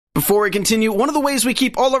Before we continue, one of the ways we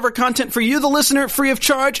keep all of our content for you, the listener, free of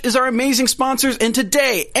charge is our amazing sponsors, and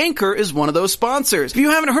today, Anchor is one of those sponsors. If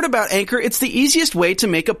you haven't heard about Anchor, it's the easiest way to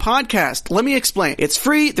make a podcast. Let me explain. It's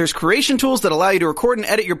free, there's creation tools that allow you to record and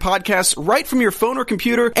edit your podcasts right from your phone or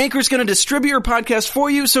computer. Anchor's going to distribute your podcast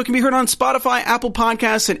for you so it can be heard on Spotify, Apple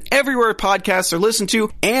Podcasts, and everywhere podcasts are listened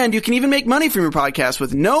to, and you can even make money from your podcast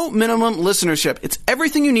with no minimum listenership. It's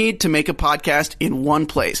everything you need to make a podcast in one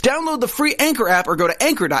place. Download the free Anchor app or go to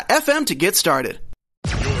anchor.fm to get started.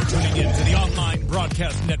 You're tuning in to the online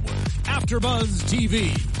broadcast network, AfterBuzz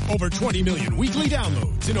TV. Over 20 million weekly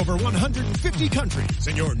downloads in over 150 countries,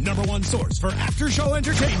 and your number one source for after-show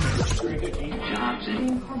entertainment.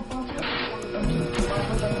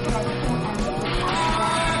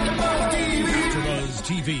 AfterBuzz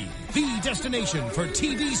TV, the destination for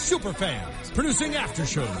TV superfans, producing after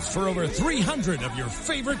shows for over 300 of your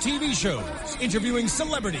favorite TV shows, interviewing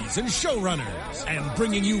celebrities and showrunners, and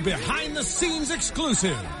bringing you behind-the-scenes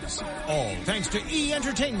exclusives. All thanks to E!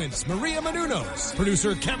 Entertainment's Maria Menounos,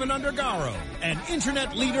 producer Kevin Undergaro, and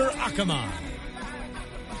internet leader Akamai.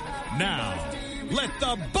 Now, let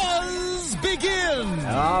the buzz begin!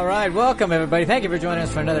 All right, welcome everybody. Thank you for joining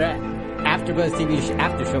us for another AfterBuzz TV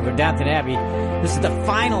after show for Downton Abbey. This is the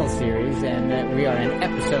final series, and we are in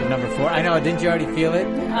episode number 4. I know, didn't you already feel it?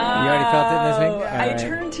 You already felt it this week? I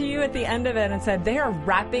turned to you at the end of it and said, they are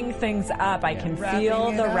wrapping things up. I can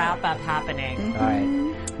feel the wrap-up happening. All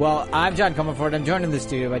right. Well, I'm John Comerford. I'm joined in the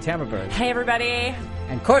studio by Tamara Bird. Hey, everybody.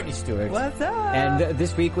 And Courtney Stewart. What's up? And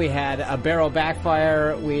this week we had a barrel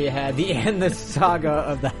backfire. We had the endless saga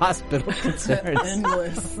of the hospital concerns.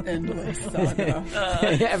 endless saga.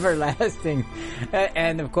 Everlasting.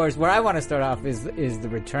 And of course, where I want to start off is the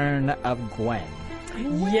return of Gwen.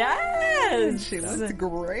 Yes. She looks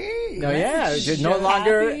great. Oh yeah, no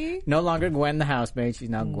longer Gwen the housemaid. She's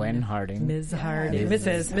now Gwen Harding. Ms. Harding.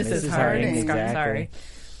 Mrs. Harding. Harding. Exactly. Sorry.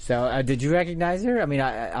 So, did you recognize her? I mean,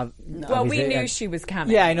 No. Well, we knew she was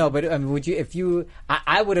coming. Yeah, I know, but would you? If you,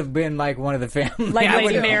 I would have been like one of the family, like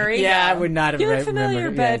Lady Mary. Yeah, I would not have. You look familiar,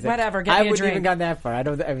 but whatever. Get me a drink. I wouldn't even gone that far. I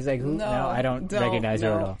was like, who? No, I don't recognize her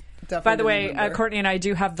at all. By the way, Courtney and I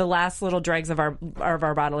do have the last little dregs of our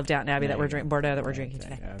bottle of Downton Abbey Bordeaux that we're drinking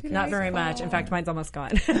today. Okay. Not very much. In fact, mine's almost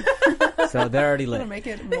gone. So they're already lit. It'll make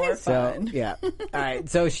it more fun. Yeah. All right.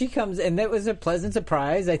 So she comes, and that was a pleasant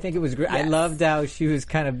surprise. I think it was great. Yes. I loved how she was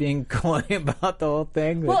kind of being coy about the whole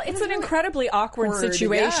thing. Well, it's an incredibly awkward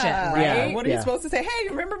situation, right? Yeah. What are you supposed to say? Hey,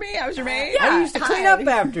 you remember me? I was your maid. Yeah. I used to clean up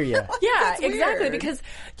after you. Yeah, exactly. Because,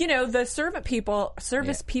 the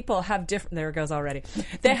service people have different, there it goes already.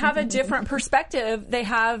 They have a different perspective. They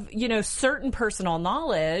have, certain personal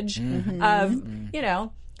knowledge of,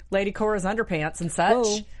 Lady Cora's underpants and such.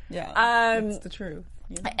 Whoa. Yeah, that's the truth.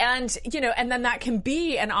 Yeah. And, and then that can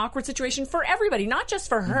be an awkward situation for everybody, not just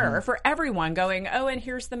for her, for everyone going, oh, and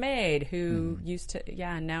here's the maid who used to,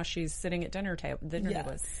 and now she's sitting at dinner table.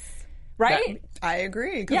 Right? I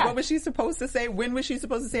agree. Because what was she supposed to say? When was she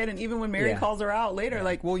supposed to say it? And even when Mary calls her out later,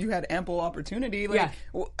 like, well, you had ample opportunity. Like,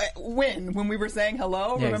 when? When we were saying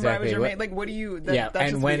hello? Yeah, Remember, exactly. I was your maid? Like, what do you... That's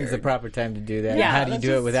and when's weird. the proper time to do that? Yeah, how do you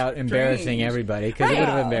do it without embarrassing everybody? Because it would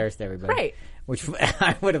have embarrassed everybody. Right. Which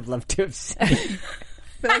I would have loved to have said.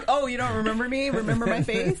 Be like, oh, you don't remember me? Remember my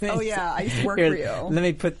face? Oh, yeah, I used to work for you. Let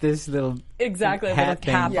me put this little hat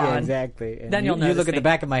thing. Cap on. Yeah, exactly. And then you'll you look at the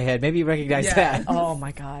back of my head. Maybe you recognize that. Oh,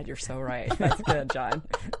 my God, you're so right. That's good, John.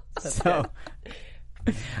 That's good.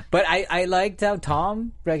 But I liked how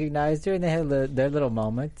Tom recognized her, and they had their little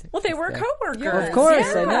moment. Well, they were coworkers. Well, of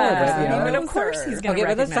course, I know. But of course he's going to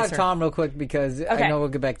but let's talk her. Tom real quick because I know we'll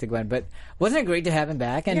get back to Gwen. But wasn't it great to have him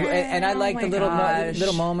back? And I like the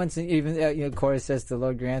little moments, and even Cora says to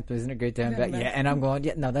Lord Grant, "Isn't it great to have him back?" Yeah, and I'm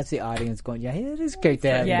going, no, that's the audience going, yeah, it is great to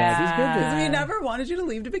have him back. He's good. We never wanted you to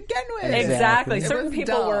leave to begin with. Exactly. Certain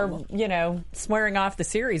people were, swearing off the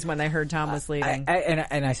series when they heard Tom was leaving.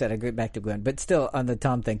 And I said I go back to Gwen, but still on the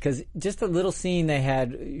Tom thing because just a little scene they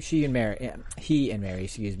had, he and Mary,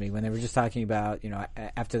 when they were just talking about,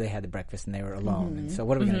 after they had the breakfast and they were alone. And so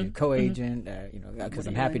what are we going to do? Co-agent, because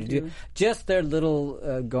I'm happy to do. Just their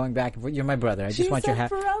little going back and forth. You're my brother. I just want your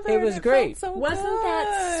happy. It was great. Wasn't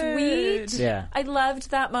that sweet? Yeah. I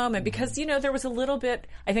loved that moment because, there was a little bit,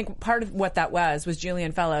 I think part of what that was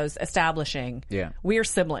Julian Fellowes establishing we're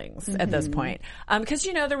siblings at this point. Because,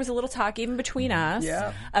 there was a little talk even between us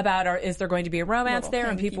about is there going to be a romance there?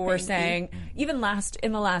 And people were saying, even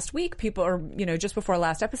in the last week, people are, just before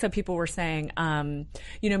last episode, people were saying,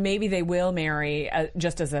 maybe they will marry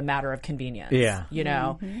just as a matter of convenience. Yeah.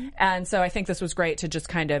 And so I think this was great to just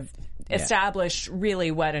kind of establish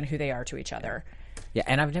really what and who they are to each other. Yeah,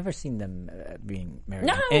 and I've never seen them being married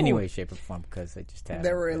in any way, shape, or form because they just have.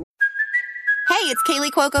 There were Hey, it's Kaylee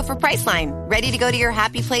Cuoco for Priceline. Ready to go to your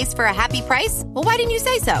happy place for a happy price? Well, why didn't you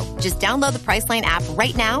say so? Just download the Priceline app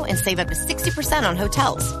right now and save up to 60% on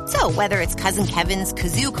hotels. So whether it's Cousin Kevin's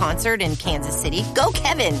Kazoo Concert in Kansas City, go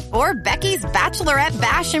Kevin, or Becky's Bachelorette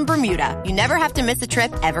Bash in Bermuda, you never have to miss a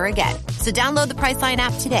trip ever again. So download the Priceline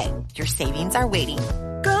app today. Your savings are waiting.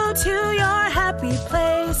 Go to your happy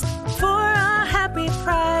place for a happy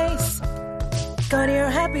price. Go to your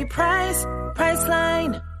happy price,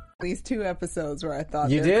 Priceline. At least 2 episodes where I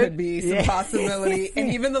thought could be some possibility.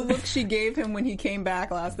 And even the look she gave him when he came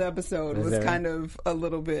back last episode was kind of a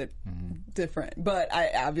little bit different. But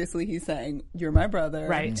obviously he's saying, you're my brother.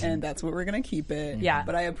 Right. And that's what we're going to keep it. Yeah.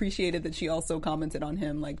 But I appreciated that she also commented on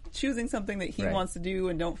him, like, choosing something that he wants to do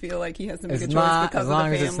and don't feel like he has to make a choice because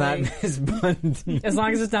of the family. As long as it's not Miss Bunting. As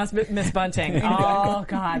long as it's not Miss Bunting. Oh,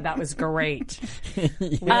 God, that was great.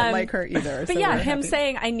 We don't like her either. But so yeah, him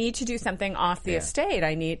saying, I need to do something off the estate.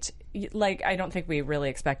 I don't think we really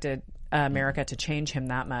expected America to change him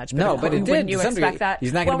that much. But it did. Wouldn't you expect that?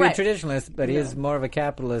 He's not going to be a traditionalist, but he is more of a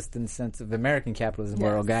capitalist in the sense of American capitalism,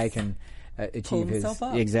 where a guy can achieve his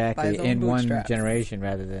in one generation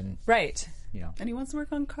rather than And he wants to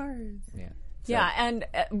work on cars. And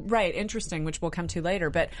interesting, which we'll come to later,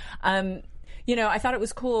 but. I thought it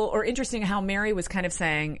was cool or interesting how Mary was kind of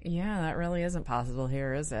saying, yeah, that really isn't possible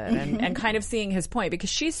here, is it? And kind of seeing his point, because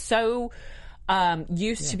she's so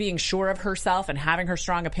used to being sure of herself and having her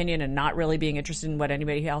strong opinion and not really being interested in what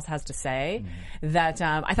anybody else has to say, that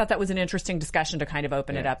I thought that was an interesting discussion to kind of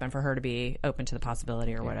open it up and for her to be open to the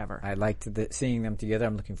possibility or whatever. I liked seeing them together.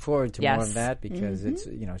 I'm looking forward to more of that because it's,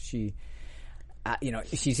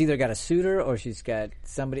 she's either got a suitor or she's got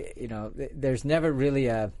somebody, there's never really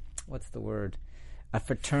a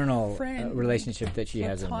fraternal relationship that she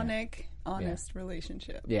has in there. Platonic, honest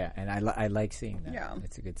relationship. Yeah, and I like seeing that. Yeah.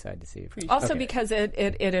 It's a good side to see. Also because it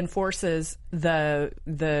enforces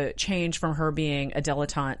the change from her being a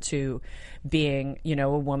dilettante to being, a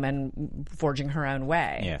woman forging her own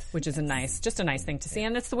way. Yes. Which is a nice thing to see.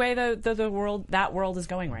 And it's the way that world is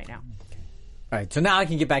going right now. All right, so now I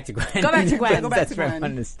can get back to Gwen. Go back to Gwen. That's where I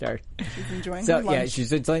wanted to start. She's enjoying her lunch. Yeah,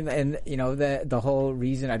 she's enjoying, and the whole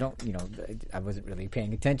reason I wasn't really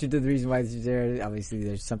paying attention to the reason why she's there. Obviously,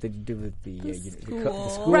 there's something to do with the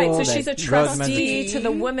school. Right, so she's a trustee to the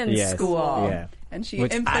women's school. Yeah. And she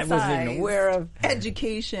which emphasized I wasn't aware of.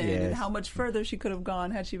 Education and how much further she could have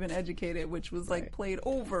gone had she been educated, which was played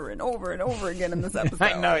over and over and over again in this episode.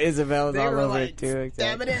 I know, Isabella's all over it too.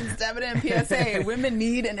 Stab it in, PSA. Women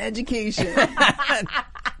need an education.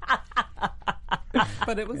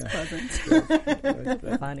 But it was pleasant. It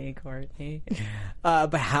was funny, Courtney.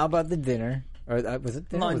 But how about the dinner? Or was it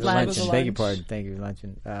dinner? Lunch. Beg your pardon. Thank you,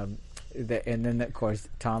 luncheon. And then, of course,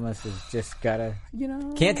 Thomas has just gotta,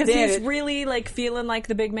 can't stand it. Because he's really feeling like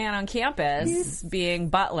the big man on campus, being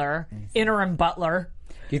butler, interim butler.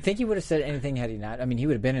 Do you think he would have said anything had he not? I mean, he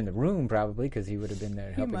would have been in the room probably because he would have been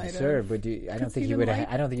there helping to serve. But I don't think he would have.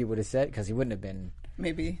 I don't think he would have said because he wouldn't have been.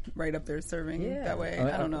 Maybe right up there serving that way.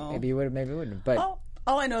 I don't know. Maybe he would have. Maybe he wouldn't have. But.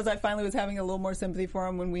 All I know is I finally was having a little more sympathy for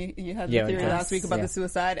him when you had the theory last week about the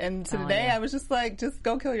suicide, and today I was just like, just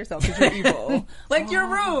go kill yourself because you're evil. You're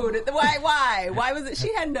rude. Why was it?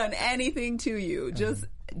 She hadn't done anything to you. Just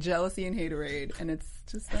jealousy and haterade, and it's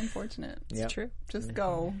just unfortunate. It's true. Just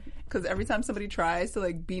go. Because every time somebody tries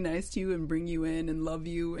to be nice to you and bring you in and love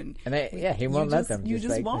you and he won't let them. You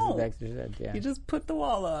just won't. Said, You just put the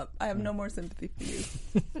wall up. I have no more sympathy for you.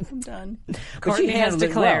 I'm done. Courtney has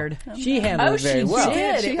declared. She handled it very well. She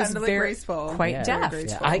did. She was handled it graceful. Quite deft.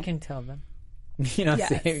 Yeah, I can tell them.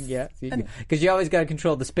 Because you always got to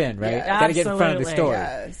control the spin, right? Yeah, got to get in front of the story.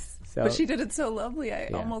 Yes. So, but she did it so lovely. I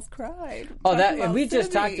almost cried. And we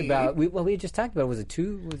just talked about. We just talked about. Was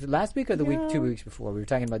it last week or the week 2 weeks before? We were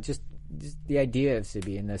talking about just the idea of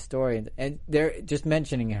Sibby in the story, and they're just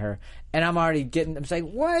mentioning her, and I'm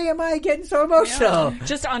saying, why am I getting so emotional? Yeah.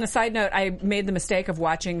 Just on a side note, I made the mistake of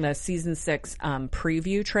watching the season 6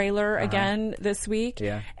 preview trailer again this week,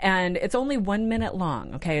 and it's only 1 minute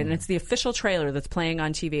long. Okay, and it's the official trailer that's playing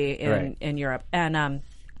on TV in Europe and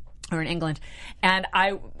or in England, and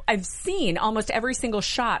I've seen almost every single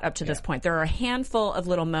shot up to this point. There are a handful of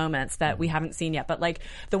little moments that we haven't seen yet, but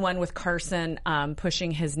the one with Carson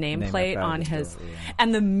pushing his nameplate on his,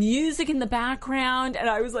 and the music in the background, and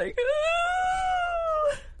I was like,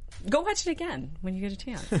 ooh! Go watch it again when you get a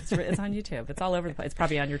chance. It's on YouTube. It's all over the place. It's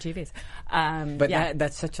probably on your TVs. But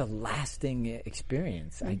that's such a lasting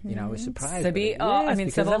experience. I was surprised. Sibby,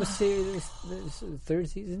 because that was the third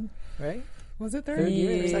season, right? Was it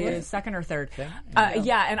third? Second or third.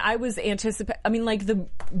 Yeah, and I was anticipating. I mean, like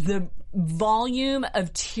the volume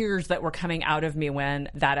of tears that were coming out of me when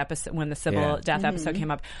the Sybil death episode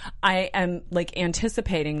came up. I am like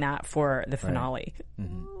anticipating that for the finale.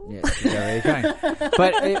 Yeah,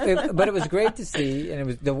 but it was great to see, and it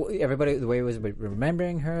was the way it was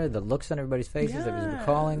remembering her, the looks on everybody's faces, it was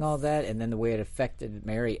recalling all that, and then the way it affected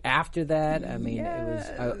Mary after that. I mean, it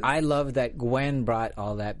was. I love that Gwen brought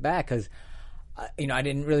all that back because. I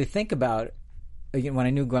didn't really think about when I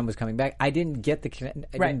knew Gwen was coming back. I didn't get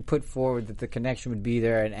didn't put forward that the connection would be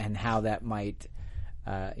there and how that might,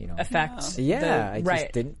 affect. I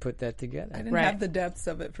just didn't put that together. I didn't have the depths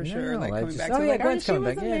of it for sure. Like coming back to Gwen's she coming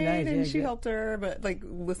was back. amazing. She helped her, but like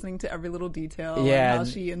listening to every little detail. And how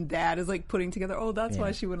she and Dad is like putting together. Oh, that's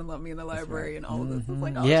why she wouldn't let me in the library and all of this. It's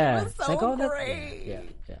like, she was so great.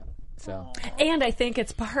 Yeah. So, and I think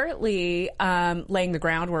it's partly laying the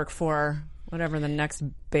groundwork for. Whatever the next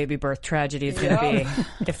baby birth tragedy is going to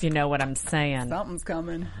be, if you know what I'm saying. Something's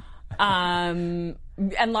coming. And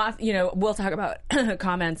we'll talk about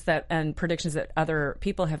comments and predictions that other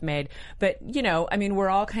people have made. But, I mean, we're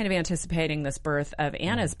all kind of anticipating this birth of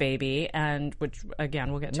Anna's baby, and which,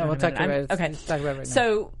 again, we'll get to. No, we'll talk about it. Okay. Let's talk about it right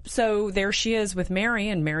now. So there she is with Mary,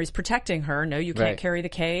 and Mary's protecting her. No, you can't carry the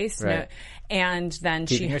case. Right. No, and then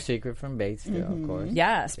keeping her secret from Bates, still, of course.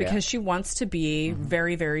 Yes, because she wants to be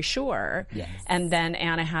very, very sure. Yes. And then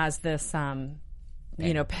Anna has this,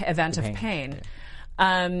 event of pain.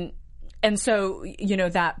 Yeah. And so,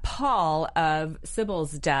 that pall of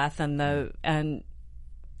Sybil's death and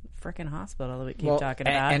frickin' hospital that we keep talking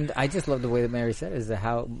about. And I just love the way that Mary said is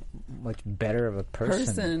how much better of a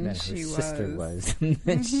person than her sister was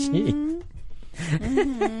than she.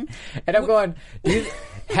 And I'm going,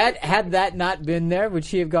 had that not been there, would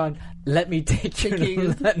she have gone, let me take you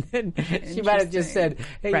to London? She might have just said,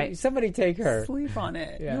 hey, somebody take her. Sleep on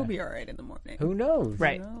it. You'll be all right in the morning. Who knows?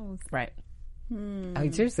 Right. Who knows? Right. I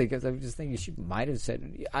mean, seriously, because I was just thinking she might have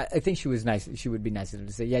said. I think she was nice. She would be nice enough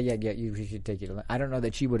to say, "Yeah, you should take you." I don't know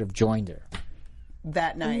that she would have joined her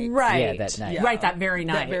that night. Right. Yeah, that night. Yeah. Right, that very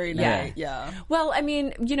night. Yeah. Well, I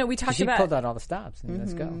mean, we talked she about. She pulled out all the stops and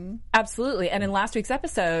let's go. Absolutely. And in last week's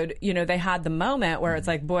episode, they had the moment where it's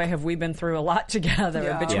like, boy, have we been through a lot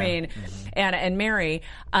together between Anna and Mary.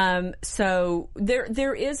 So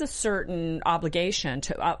there is a certain obligation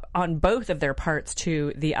to on both of their parts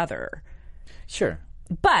to the other. Sure.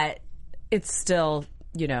 But it's still,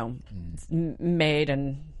 maid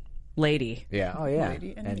and lady. Yeah. Oh, yeah.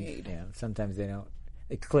 Lady and maid. Yeah. Sometimes they don't.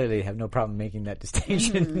 They clearly have no problem making that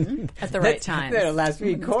distinction at the right time. Last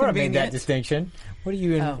week, Cora made that distinction. What are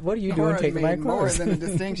you doing taking my clothes? More than a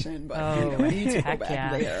distinction, but I need to go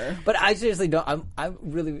back there. But I seriously don't. I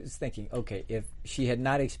really was thinking, okay, if she had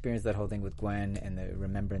not experienced that whole thing with Gwen and the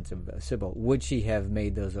remembrance of Sybil, would she have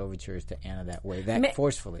made those overtures to Anna that way,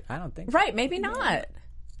 forcefully? I don't think so. Right, maybe not.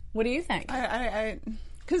 What do you think?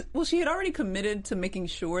 Because she had already committed to making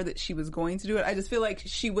sure that she was going to do it. I just feel like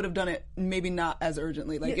she would have done it maybe not as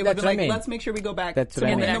urgently. Like it would be like, let's make sure we go back in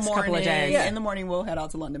the next couple of days. In the morning we'll head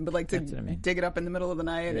out to London. But like to dig it up in the middle of the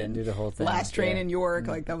night and do the whole thing. Last train in York,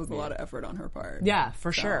 like that was a lot of effort on her part. Yeah,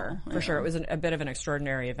 for sure. For sure. It was a bit of an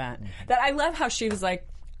extraordinary event. That I love how she was like,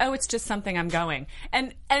 oh, it's just something I'm going.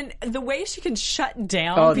 And the way she can shut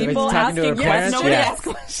down people asking questions. Nobody asks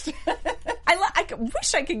questions. I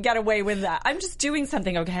wish I could get away with that. I'm just doing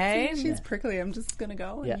something, okay? She's prickly. I'm just going to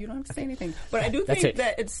go and you don't have to say anything. But I do think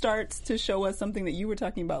that it starts to show us something that you were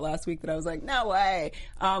talking about last week that I was like, no way.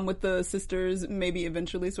 With the sisters maybe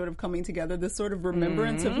eventually sort of coming together, this sort of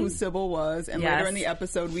remembrance of who Sybil was. And later in the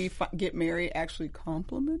episode, we get Mary actually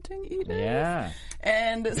complimenting Edith. Yeah.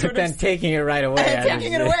 And sort of taking it right away.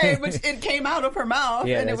 Taking it away, but it came out of her mouth.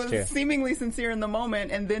 And it was seemingly sincere in the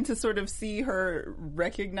moment. And then to sort of see her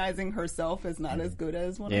recognizing herself as not as good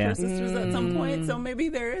as one of her sisters at some point. So maybe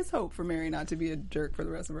there is hope for Mary not to be a jerk for the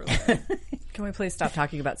rest of her life. Can we please stop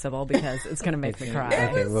talking about Sybil because it's going to make me cry.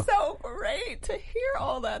 It was so great to hear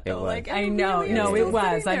all that though. Like I know, it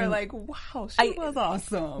was. I'm like, wow, she was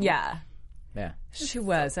awesome. Yeah. Yeah, she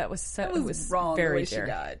was. That was so. It was wrong very the way she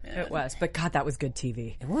died. Man. It was, but God, that was good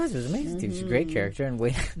TV. It was amazing. She's a great character, and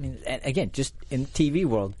and again, just in the TV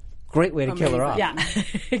world, great way to kill her off. Yeah,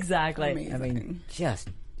 exactly. Amazing. I mean,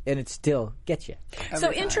 and it still gets you.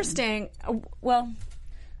 So interesting. Well,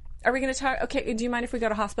 are we going to talk? Okay, do you mind if we go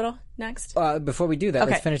to hospital next? Before we do that,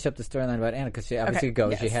 let's finish up the storyline about Anna because she obviously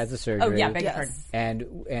goes. Yes. She has the surgery. Oh yeah, beg your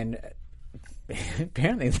pardon. And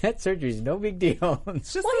apparently that surgery is no big deal.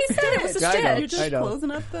 It's just he said it was a stitch. You're just closing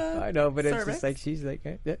up the I know, but cervix. It's just like she's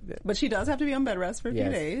like... But she does have to be on bed rest for a few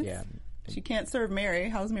days. Yeah. She can't serve Mary.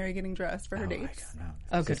 How's Mary getting dressed for her dates? I don't know.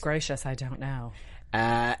 Oh, good gracious, I don't know.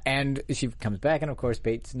 And she comes back, and of course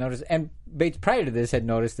Bates noticed. And Bates, prior to this, had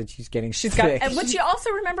noticed that she's getting sick. And would you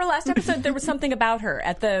also remember last episode there was something about her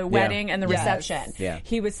at the wedding and the reception? Yeah.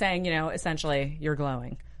 He was saying, essentially, you're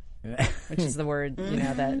glowing, which is the word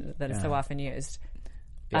that is so often used.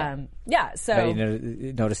 So but he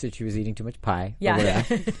noticed that she was eating too much pie. Yeah,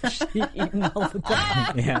 she eaten all the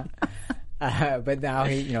time. Yeah. But now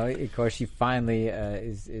of course, she finally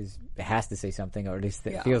has to say something, or at least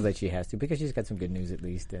feels like she has to, because she's got some good news at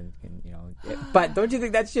least, and But don't you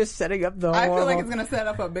think that's just setting up the? I feel like it's going to set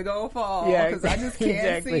up a big old fall. Yeah, because I just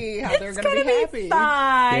can't see how they're going to be happy.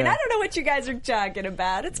 Fine. Yeah. I don't know what you guys are talking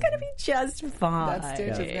about. It's going to be just fine. That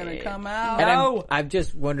stitch is going to come out. And I'm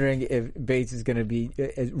just wondering if Bates is going to be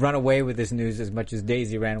run away with this news as much as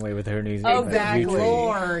Daisy ran away with her news. Oh, exactly.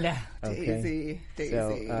 Lord. Okay.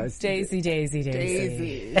 Daisy.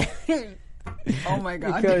 Oh my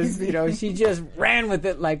God! Because she just ran with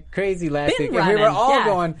it like crazy last week, and we were all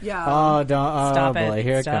going, "Oh, don't! Oh, Stop boy, it.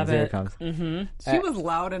 here it Stop comes! it. Here it comes!" Mm-hmm. She was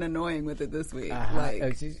loud and annoying with it this week.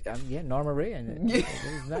 Norma Ray, and it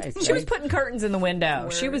was nice. She was putting curtains in the window.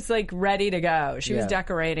 She was like ready to go. She was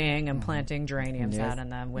decorating and planting geraniums out in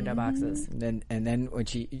the window boxes. And then when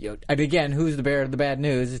she, and again, who's the bearer of the bad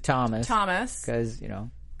news? Thomas. Because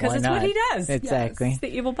it's what he does. Exactly. He's the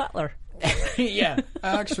evil butler. Yeah,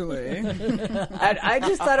 actually, I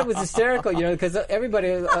just thought it was hysterical, because everybody,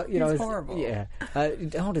 it's horrible. Yeah,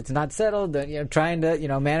 it's not settled. Trying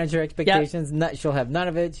to, manage her expectations. Yep. She'll have none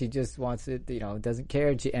of it. She just wants it. Doesn't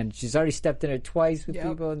care. And she's already stepped in it twice with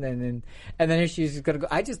people, and then here she's going to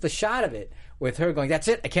go. The shot of it with her going, "That's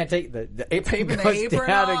it. I can't take the apron goes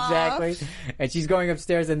down exactly," and she's going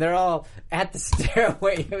upstairs, and they're all at the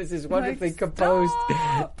stairway. It was this wonderfully composed.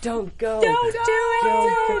 Don't go. Don't do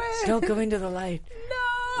it. Don't go into the light. No.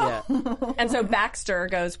 Yeah. And so Baxter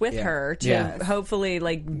goes with her to hopefully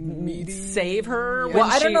save her. Well,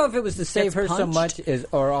 I don't know if it was to save her so much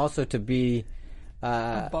or also to be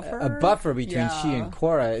a buffer between she and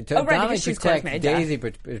Cora. To not only protect Daisy,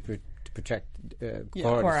 but protect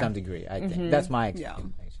Cora to some degree. I think that's my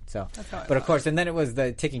expectation. So, but of course, and then it was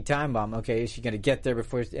the ticking time bomb. Okay, is she going to get there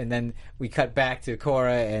before? And then we cut back to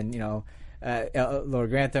Cora and Lord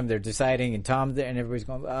Grantham. They're deciding, and Tom's there, and everybody's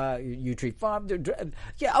going, "You treat farm."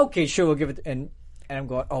 Yeah, okay, sure, we'll give it. And I'm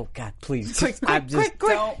going, "Oh God, please, quick,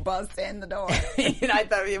 don't bust in the door." And I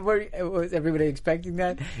thought, was everybody expecting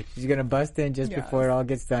that she's going to bust in just before it all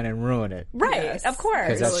gets done and ruin it? Right, of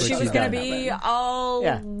course. She was going to be all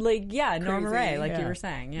Norma Ray, like you were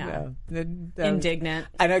saying, indignant.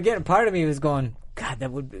 And again, part of me was going, God,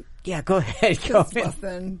 that would be... Yeah, go ahead. Go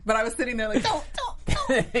ahead. But I was sitting there like, don't do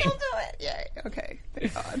it. Yay. Okay,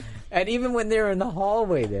 thank God. And even when they were in the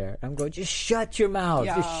hallway there, I'm going, just shut your mouth.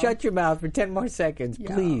 Yeah. Just shut your mouth for 10 more seconds,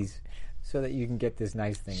 please, so that you can get this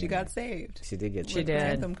nice thing. She got saved. She did get saved. She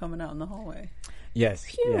did. Them coming out in the hallway. Yes.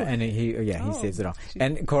 Phew. Yeah, and he saves it all.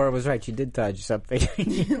 And Cora was right. She did touch something.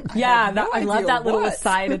 I love that little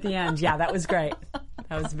aside at the end. Yeah, that was great.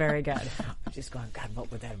 That was very good. I'm just going, God,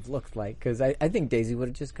 what would that have looked like? Because I think Daisy would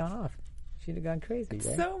have just gone off. She'd have gone crazy.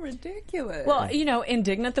 Right? So ridiculous. Well,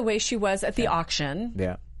 indignant the way she was at the auction.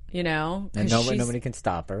 Yeah. And nobody can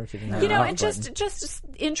stop her. She didn't have and just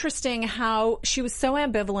interesting how she was so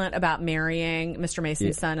ambivalent about marrying Mr.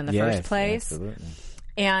 Mason's son in the first place. Absolutely.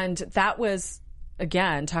 And that was,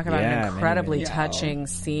 again, talk about an incredibly touching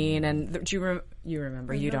scene. And do you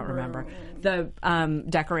remember? You don't remember the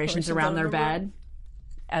decorations around their bed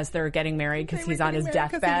as they're getting married because he's on his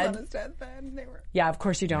deathbed. Yeah, of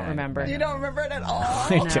course you don't remember. You don't remember it at all.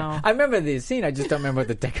 No. I remember the scene. I just don't remember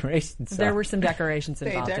the decorations. There were some decorations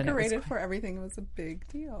involved. They decorated for everything. It was a big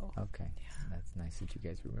deal. Okay, that's nice that you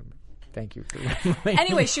guys remember. Thank you for remembering.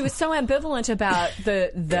 Anyway, she was so ambivalent about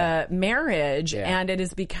the marriage, and it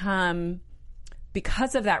has become,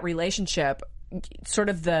 because of that relationship, sort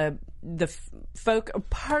of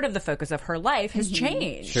part of the focus of her life has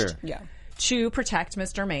changed. Sure. Yeah. To protect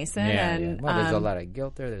Mr. Mason. Well, there's a lot of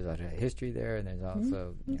guilt there. There's a lot of history there, and there's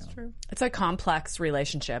also that's true. It's a complex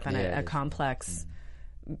relationship and a complex,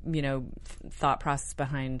 thought process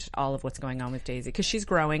behind all of what's going on with Daisy, because she's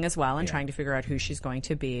growing as well and trying to figure out who she's going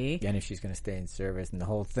to be, and if she's going to stay in service and the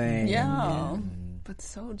whole thing. But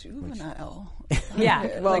so juvenile.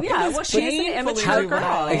 Well, she's an immature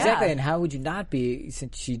girl. Exactly, and how would you not be,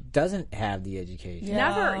 since she doesn't have the education?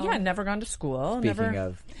 Never gone to school. Speaking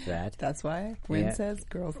of that. That's why Gwen says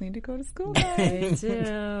girls need to go to school. They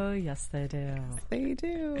do. Yes, they do. They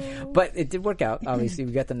do. But it did work out. Obviously,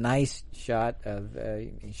 we got the nice shot of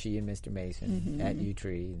she and Mr. Mason at U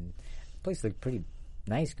Tree. And the place looked pretty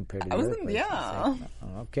nice compared to the other places. Yeah.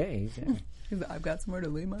 Okay. I've got somewhere to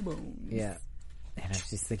lay my bones. Yeah. And I was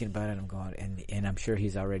just thinking about it. I'm going, and I'm sure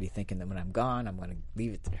he's already thinking that when I'm gone, I'm going to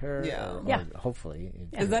leave it to her. Yeah. Or hopefully.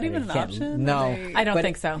 Is that even an option? No. I don't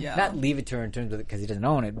think so. Yeah. Not leave it to her in terms of because he doesn't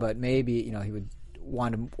own it, but maybe, he would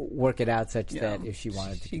want to work it out such that if she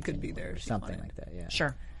wanted to, she could be there or something like that. Yeah.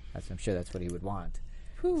 Sure. I'm sure that's what he would want.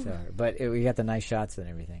 So, but we got the nice shots and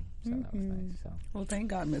everything, so that was nice. So. Well, thank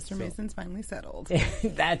God Mr. Mason's finally settled.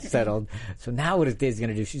 That's settled. So now what is Daisy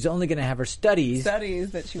going to do? She's only going to have her studies that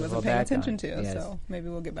she wasn't paying attention to. Yes. So maybe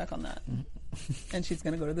we'll get back on that. And she's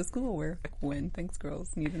going to go to the school where Gwen thinks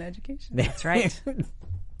girls need an education. That's right.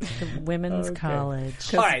 The women's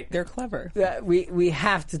college. All right, they're clever. We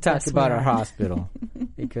have to talk about our hospital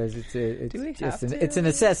because it's a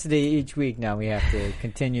necessity each week. Now we have to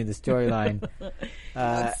continue the storyline.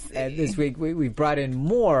 And this week we brought in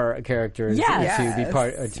more characters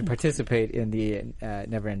to participate in the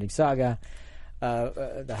never-ending saga,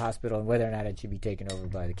 the hospital, and whether or not it should be taken over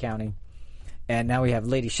by the county. And now we have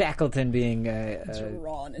Lady Shackleton being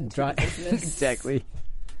drawn into the business. Exactly.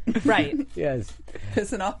 Right. Yes.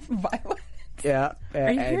 Pissing off Violet. Yeah.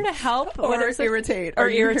 Are you here to help or irritate? Or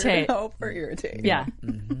irritate. Help or irritate. Yeah.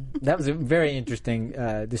 Mm-hmm. That was a very interesting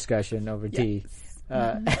discussion over tea.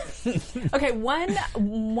 Okay,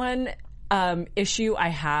 one issue I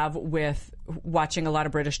have with watching a lot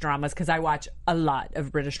of British dramas, because I watch a lot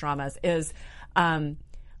of British dramas, is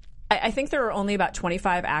I think there are only about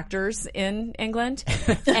 25 actors in England,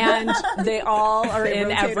 and they all are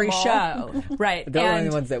in every show. Right. They're only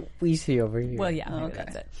the ones that we see over here. Well, yeah,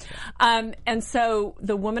 that's it. And so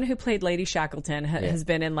the woman who played Lady Shackleton has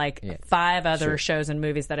been in 5 other shows and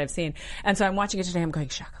movies that I've seen. And so I'm watching it today, I'm going,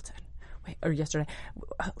 Shackleton. Wait, or yesterday.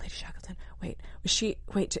 Lady Shackleton. Wait,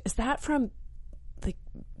 is that from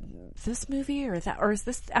this movie or is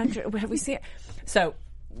this, have we seen it? So,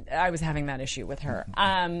 I was having that issue with her.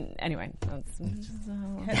 Anyway.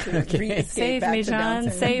 Save me, John.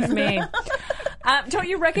 Save me. Don't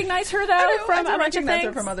you recognize her, though, I from a bunch of things?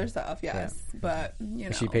 Her from other stuff, yes. Yeah. But,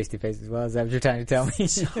 Is she pasty-faced as well? Is that what you're trying to tell me?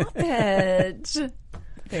 Stop it.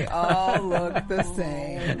 They all look the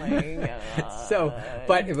same. Oh my God. So,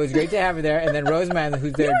 but it was great to have her there. And then Rosamund,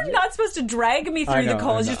 who's there. You're not supposed to drag me through the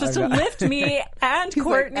coals. You're supposed to lift me and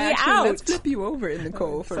Courtney out. Let's flip you over in the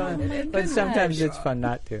coal for a minute. But sometimes it's fun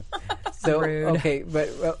not to. So, okay, but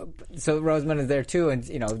so Rosamund is there too. And,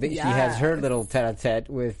 she has her little tete-a-tete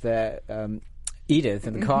with Edith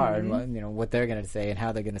in the car and, what they're going to say and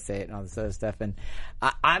how they're going to say it and all this other stuff. And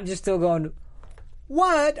I'm just still going,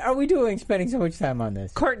 what are we doing spending so much time on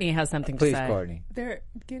this? Courtney has something to say. Please, Courtney. They're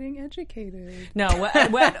getting educated. No, what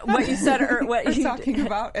you said, we're talking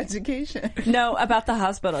about education. No, about the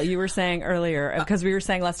hospital. You were saying earlier, because we were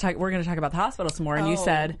saying we're going to talk about the hospital some more, and you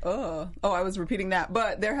said... I was repeating that,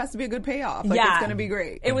 but there has to be a good payoff. It's going to be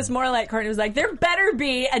great. It was more like Courtney was like, there better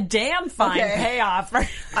be a damn fine payoff.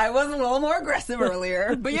 I was a little more aggressive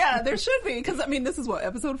earlier, but there should be, because, this is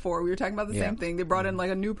episode 4. We were talking about the same thing. They brought in,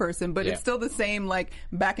 a new person, but it's still the same,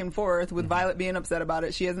 back and forth with Violet being upset about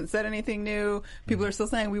it. She hasn't said anything new. People are still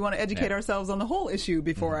saying we want to educate ourselves on the whole issue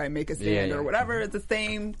before I make a stand or whatever. It's the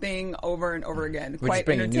same thing over and over again. Quite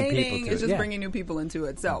entertaining. It's just bringing new people into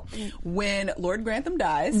it. So when Lord Grantham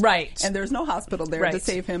dies, right, and there's no hospital there to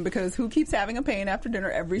save him, because who keeps having a pain after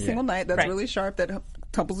dinner every single night that's really sharp, that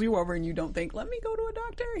tumples you over, and you don't think, let me go to a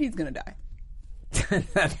doctor? He's going to die.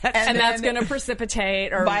 and that's going to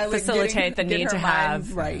precipitate or facilitate the need to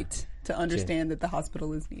have to understand that the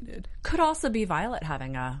hospital is needed. Could also be Violet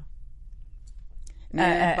having a...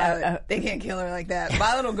 Violet, they can't kill her like that.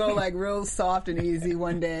 Violet will go real soft and easy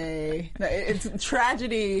one day. It's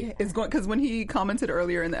tragedy is going, because when he commented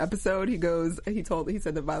earlier in the episode, he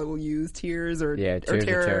said that Violet will use tears or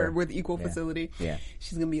terror with equal facility. Yeah.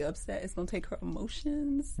 She's going to be upset. It's going to take her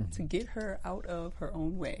emotions to get her out of her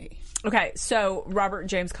own way. Okay, so Robert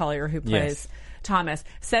James Collier, who plays Thomas,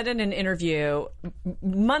 said in an interview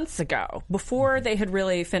months ago, before they had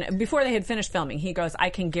finished filming, he goes, I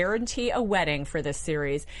can guarantee a wedding for this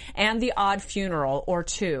series and the odd funeral or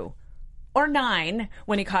 2 or 9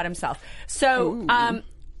 when he caught himself. So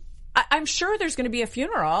I'm sure there's going to be a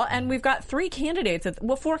funeral, and we've got 4 candidates.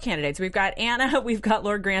 We've got Anna, we've got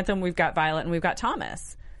Lord Grantham, we've got Violet, and we've got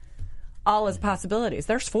Thomas. All as possibilities.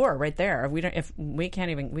 There's 4 right there.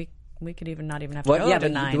 We could even not even have to go to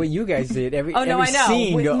 9. The way you guys did every I know.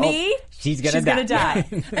 scene, She's gonna die.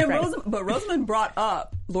 And but Rosamund brought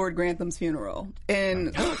up Lord Grantham's funeral,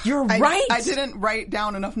 and you're right. I didn't write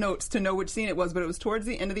down enough notes to know which scene it was, but it was towards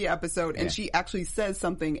the end of the episode, and she actually says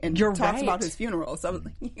something and talks about his funeral. So I was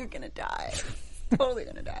like, "You're gonna die, totally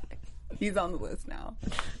gonna die." He's on the list now.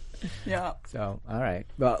 Yeah. So, all right.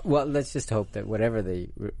 Well, let's just hope that whatever the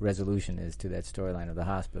resolution is to that storyline of the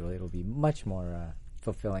hospital, it'll be much more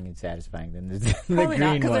fulfilling and satisfying than the probably green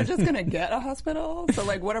not, because one. they're just gonna get a hospital. So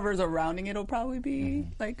like whatever's surrounding it'll probably be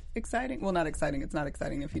like exciting. Well, not exciting. It's not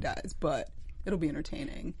exciting if he dies, but it'll be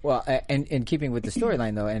entertaining. Well, and keeping with the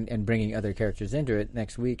storyline though, and bringing other characters into it,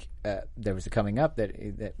 next week there was a coming up that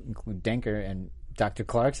include Denker and Dr.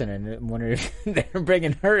 Clarkson, and I'm wondering if they're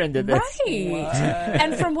bringing her into this. Right.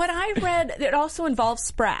 And from what I read, it also involves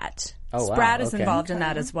Spratt. Oh, wow. Spratt is Okay. involved in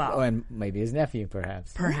that as well. Oh, and maybe his nephew,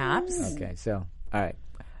 perhaps. Perhaps. Okay, so, all right.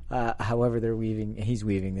 However he's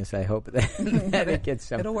weaving this, I hope that it gets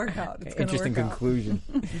some It'll work out. It's interesting gonna work conclusion.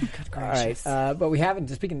 All right. But we haven't,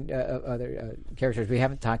 speaking of other characters, we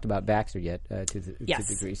haven't talked about Baxter yet to the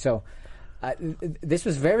degree. So this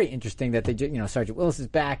was very interesting that they, Sergeant Willis is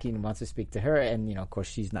back and wants to speak to her, and of course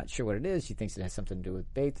she's not sure what it is. She thinks it has something to do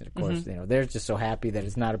with Bates, and of course they're just so happy that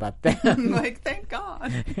it's not about them. Like, thank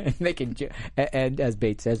God. They can, and as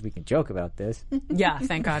Bates says, we can joke about this. Yeah,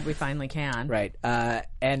 thank God we finally can. Right.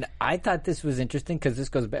 And I thought this was interesting because this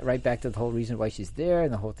goes right back to the whole reason why she's there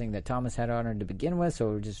and the whole thing that Thomas had on her to begin with.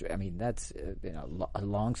 So that's a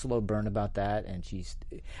long, slow burn about that. And she's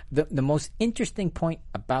the most interesting point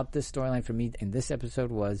about this storyline for me in this episode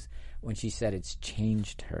was when she said it's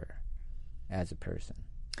changed her as a person.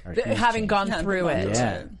 Having gone through it.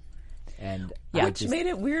 Yeah. And which made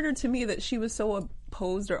it weirder to me that she was so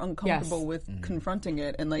opposed or uncomfortable with confronting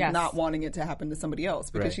it and not wanting it to happen to somebody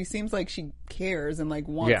else, because she seems like she cares and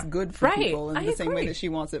wants good for people in the same way that she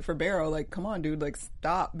wants it for Barrow. Like, come on, dude, like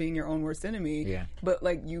stop being your own worst enemy. Yeah. But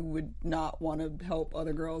like you would not want to help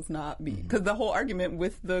other girls not be, because the whole argument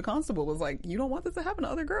with the constable was like, you don't want this to happen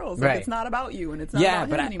to other girls. Like, it's not about you and it's not about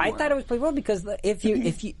him anymore. I thought it was played well because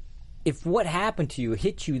if what happened to you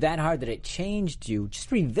hit you that hard that it changed you,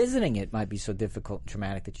 just revisiting it might be so difficult and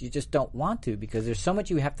traumatic that you just don't want to, because there's so much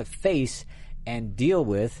you have to face and deal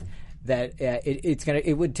with that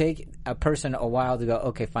it would take a person a while to go,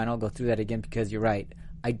 okay, fine, I'll go through that again, because you're right.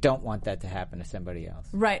 I don't want that to happen to somebody else.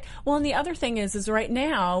 Right. Well, and the other thing is right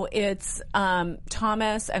now it's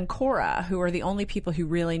Thomas and Cora who are the only people who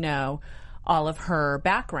really know all of her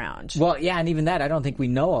background. Well, yeah, and even that, I don't think we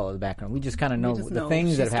know all of the background. We just kind of know the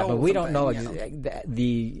things that have happened. We don't know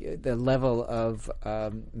the level of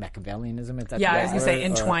Machiavellianism. If that's I was going to say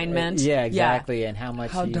entwinement. Yeah, exactly, and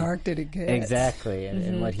how dark did it get? Exactly,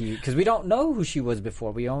 and what because we don't know who she was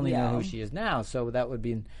before. We only know who she is now. So that would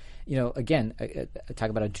be, again, talk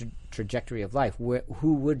about a trajectory of life.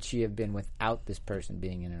 Who would she have been without this person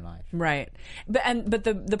being in her life? Right. But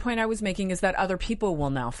the point I was making is that other people will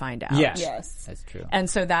now find out. Yes. That's true. And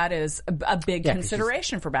so that is a big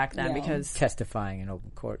consideration for back then, because testifying in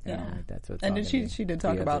open court. That's what's and then she did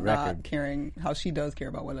talk about not caring, how she does care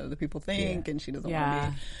about what other people think, and she doesn't want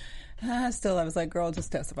to be. Still, I was like, girl,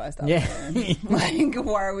 just testify. Stop. Yeah. Like,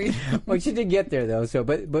 why are we? Well, she did get there, though. So,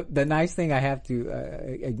 but the nice thing I have to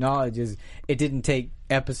acknowledge is it didn't take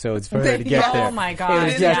episodes for her to get there. Oh, my God. It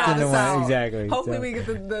was just in the one. Exactly. Hopefully we get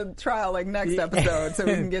the trial, like, next episode, so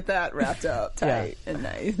we can get that wrapped up tight and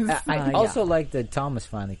nice. I also like that Thomas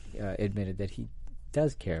finally admitted that he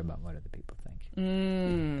does care about what other people think. He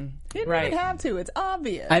didn't even have to. It's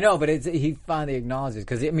obvious. I know, but he finally acknowledges,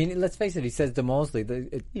 because let's face it. He says to Mosley,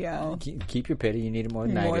 keep your pity. You need it more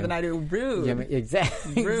than I do. More than I do. Rude. Yeah,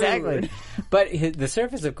 exactly. Exactly. But the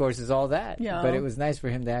surface, of course, is all that. Yeah. But it was nice for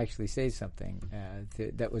him to actually say something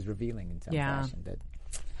that was revealing in some fashion.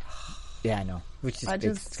 Yeah, I know. Which is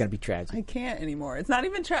it's going to be tragic. I can't anymore. It's not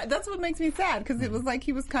even tragic. That's what makes me sad, because it was like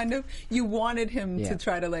he was kind of, you wanted him to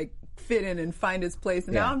try to like fit in and find his place,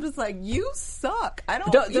 and now I'm just like, you suck. I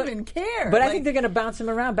don't even care. But I think they're going to bounce him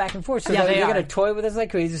around back and forth. So they're going to toy with us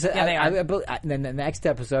like crazy. So they are. Then the next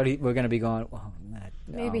episode, we're going to be going, well,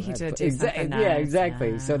 maybe he did do something nice. Yeah,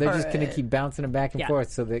 exactly. So they're just going to keep bouncing him back and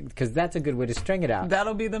forth, so because that's a good way to string it out.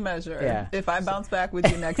 That'll be the measure. Yeah. If I bounce back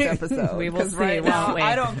with you next episode, we will see. Right now,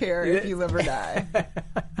 I don't care if you live or die.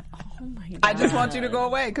 Oh my God. I just want you to go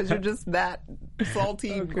away, because you're just that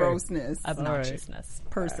salty grossness, obnoxiousness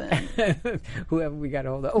person. Whoever we got a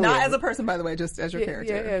hold of. Not as a person, by the way, just as your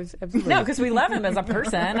character. Yeah, absolutely. No, because we love him as a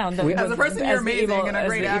person. As a person, you're amazing and a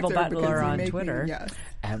great actor. Evil Butler on Twitter. Yes.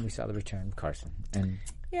 And we saw the return of Carson and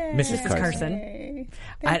Yay. Mrs. Carson.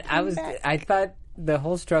 I thought the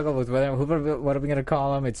whole struggle with what are we going to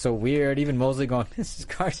call him? It's so weird. Even Mosley going, Mrs.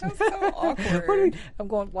 Carson. That's so awkward. I'm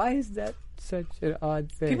going, why is that such an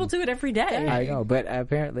odd thing? People do it every day. I know, but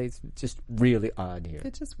apparently it's just really odd here.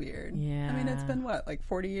 It's just weird. Yeah. I mean, it's been like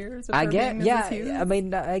 40 years of I her get, being Mrs. Hughes? I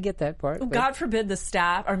mean, I get that part. God forbid the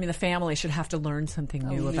family should have to learn something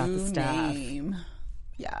new about the staff. Name.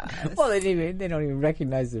 Yeah. Well, they don't even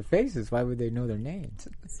recognize their faces. Why would they know their names?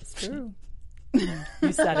 This is true.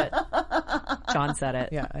 You said it. John said it.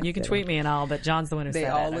 Yeah, you can tweet me and all, but John's the one who said it. They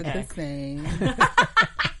all look the same.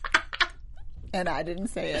 And I didn't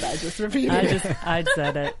say it. I just repeated it. I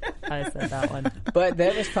said it. I said that one. But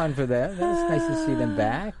that was fun for them. That was nice to see them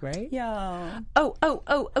back, right? Yeah.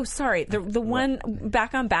 Oh, sorry. The one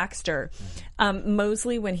back on Baxter,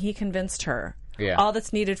 Mosley, when he convinced her, all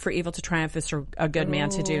that's needed for evil to triumph is for a good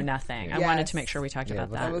man to do nothing. Yes. I wanted to make sure we talked about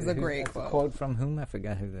that. That was a great quote from whom? I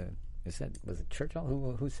forgot who was it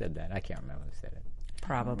Churchill? Who said that? I can't remember who said it.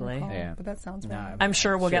 Probably. Yeah. But that sounds right. I'm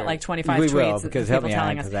sure we'll get like 25 we tweets. Will, because people help me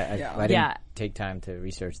telling out, us. I didn't take time to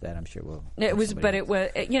research that. I'm sure we'll. It was, but it was.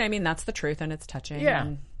 That's the truth, and it's touching. Yeah.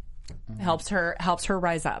 And helps her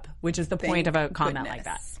rise up, which is the point of a comment like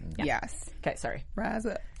that. Yeah. Yes. Okay. Sorry. Rise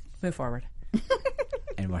up. Move forward.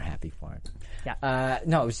 And we're happy for it. Yeah.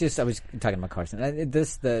 No, it was just I was talking about Carson.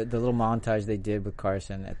 The little montage they did with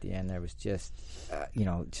Carson at the end there was just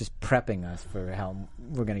just prepping us for how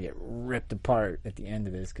we're going to get ripped apart at the end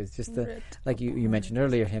of this, because just like you mentioned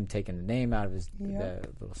earlier, him taking the name out of his the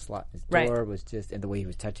little slot in his door was just, and the way he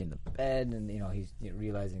was touching the bed, and he's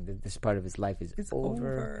realizing that this part of his life is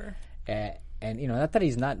over. And not that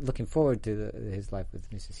he's not looking forward to his life with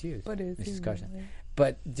Mrs. Hughes, Mrs. Carson, really?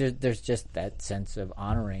 But there's just that sense of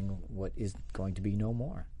honoring what is going to be no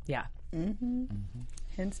more. Yeah. Mm-hmm.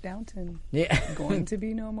 Hence Downton. Yeah, going to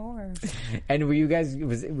be no more. And were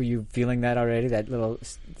you feeling that already? That little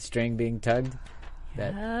string being tugged.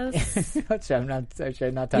 Yes. I'm not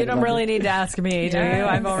talking. You don't really need to ask me, do you?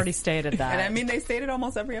 I've already stated that. And I mean, they stated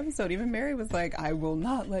almost every episode. Even Mary was like, "I will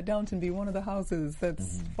not let Downton be one of the houses that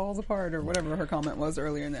falls apart," or whatever her comment was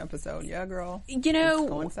earlier in the episode. Yeah, girl. It's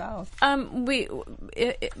going south. A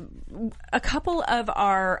couple of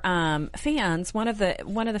our fans, one of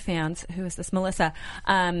the fans, who is this, Melissa,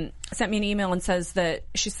 sent me an email and says,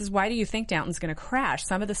 "Why do you think Downton's going to crash?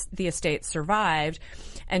 Some of the estates survived."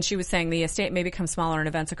 And she was saying the estate may become smaller and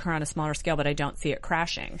events occur on a smaller scale, but I don't see it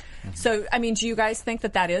crashing. Mm-hmm. So, I mean, do you guys think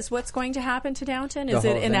that is what's going to happen to Downton? Is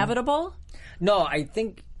it inevitable? No, I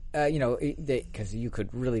think, because you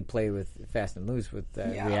could really play with fast and loose with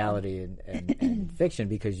reality and fiction,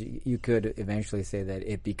 because you could eventually say that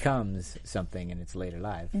it becomes something in its later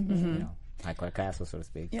life, Highclere Castle, so to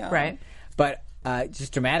speak. Yeah. Right. But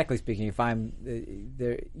just dramatically speaking, if I'm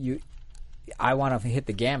there, I want to hit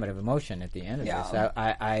the gamut of emotion at the end of this.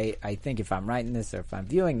 I think if I'm writing this or if I'm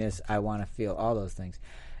viewing this, I want to feel all those things.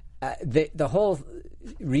 The whole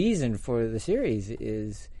reason for the series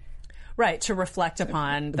is to reflect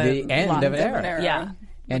upon the end of an era. Yeah.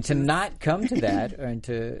 And to not come to that and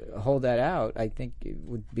to hold that out, I think it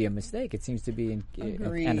would be a mistake. It seems to be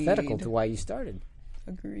antithetical to why you started.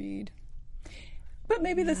 Agreed. But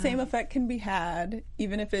maybe the same effect can be had,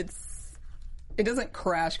 even if it doesn't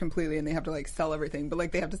crash completely and they have to sell everything,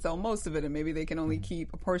 but they have to sell most of it, and maybe they can only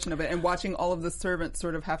keep a portion of it, and watching all of the servants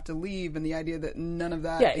sort of have to leave, and the idea that none of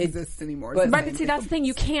that exists anymore. But see, that's the thing.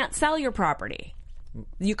 You can't sell your property.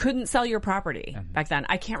 You couldn't sell your property back then.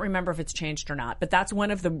 I can't remember if it's changed or not, but that's one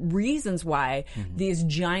of the reasons why these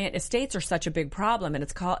giant estates are such a big problem, and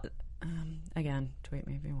it's called... again, tweet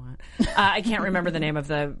me if you want. I can't remember the name of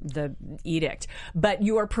the edict, but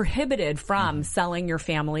you are prohibited from selling your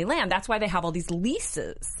family land. That's why they have all these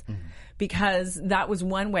leases, because that was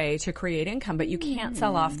one way to create income, but you can't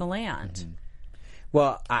sell off the land.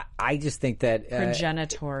 Well, I just think that...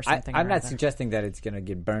 progenitor or something. I'm not suggesting that it's going to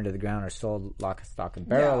get burned to the ground or sold lock, stock, and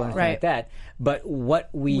barrel or anything like that. But what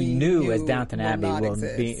we knew as Downton Abbey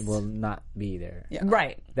will not be there. Yeah.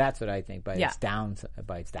 Right. That's what I think by its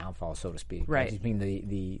downfall, so to speak. Right. I just mean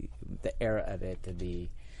the era of it, the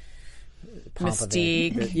pomp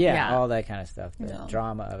mystique, of it, all that kind of stuff, the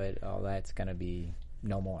drama of it, all that's going to be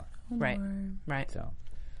no more. Right. So...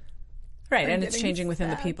 Right, and it's changing within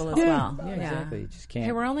the people as well. Yeah, exactly. You just can't.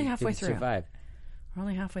 Hey, we're only halfway through. Survive. We're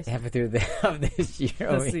only halfway through. Halfway through this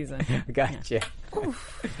year. This season. Gotcha. Yeah.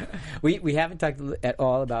 We haven't talked at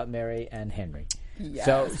all about Mary and Henry.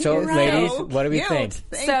 Yes. So ladies, what do we think?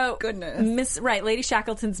 Thank goodness. Lady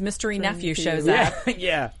Shackleton's mystery nephew shows up.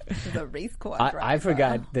 Yeah. The race quadra. I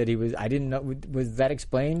forgot that he was. I didn't know. Was that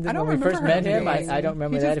explained when we first met him? I don't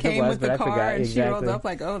remember that if it was, but I forgot. And exactly. She rolled up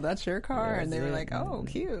like, "Oh, that's your car," and they were like, "Oh,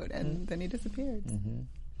 cute," and then he disappeared.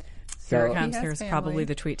 Here it comes. Here's probably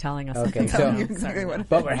the tweet telling us. Okay, so exactly what.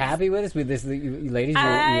 But we're happy with this. With this, you ladies,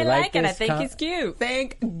 I like it. This I think he's cute.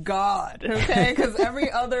 Thank God. Okay, because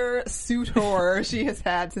every other suitor she has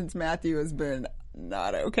had since Matthew has been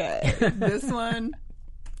not okay. This one,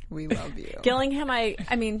 we love you. Gillingham, I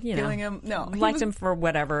mean, Gillingham, no, liked him for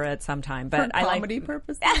whatever at some time, but for comedy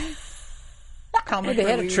purposes. They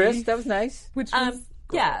had a tryst. That was nice. Which was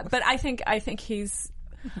but I think he's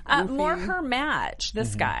more her match.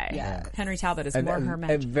 This guy, Henry Talbot, is more her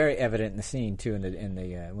match. Very evident in the scene too. In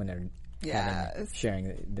the when they're sharing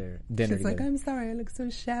their dinner. She's together. like, I'm sorry, I look so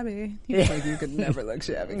shabby. He's like, you could never look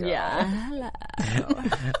shabby, girl.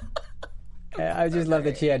 I just love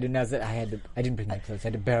that she had to announce that I didn't bring my clothes. I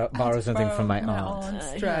had to borrow something from my aunt.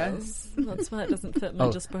 Stress. That's why it doesn't fit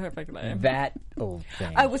me just perfectly. That old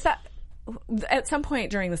thing. Was that... At some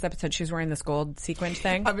point during this episode, she was wearing this gold sequined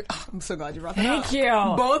thing. I'm so glad you brought that up. Thank you.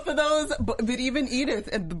 Both of those, but even Edith,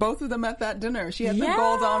 and both of them at that dinner, she had the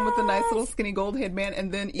gold on with the nice little skinny gold headband,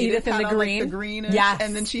 and then Edith had in the on green. Like the greenish,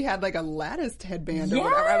 and then she had like a latticed headband or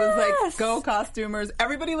whatever. I was like, go costumers.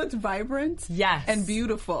 Everybody looked vibrant and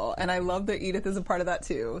beautiful, and I love that Edith is a part of that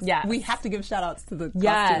too. Yes. We have to give shout outs to the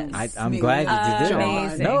costumes. I'm glad you did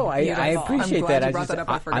amazing. that. No, I appreciate that. I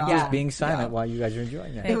forgot. I'm just being silent while you guys are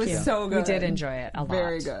enjoying that. It was so good. We did enjoy it a lot.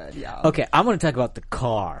 Very good, yeah. Okay, I'm going to talk about the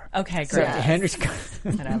car. Okay, great. So Henry's car.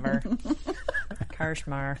 Whatever.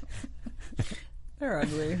 Karshmar. They're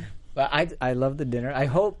ugly. But I love the dinner. I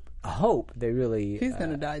hope they really... He's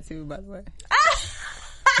going to die too, by the way.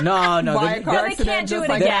 No. They can't do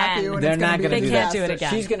it again. They're not going to do that. They can't do it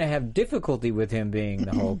again. She's going to have difficulty with him being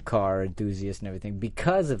the whole car enthusiast and everything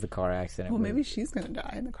because of the car accident. Well, maybe she's going to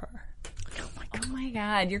die in the car. Oh my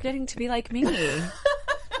God, you're getting to be like me.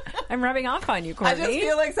 I'm rubbing off on you, Courtney. I just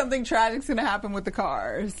feel like something tragic's going to happen with the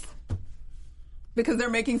cars. Because they're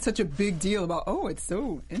making such a big deal about, it's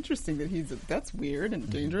so interesting that that's weird and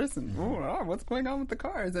dangerous and what's going on with the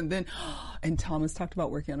cars? And then, and Thomas talked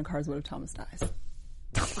about working on the cars. What if Thomas dies?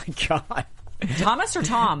 Oh my God. Thomas or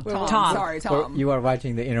Tom? Tom. Sorry, Tom. Or you are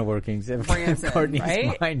watching the inner workings of Courtney's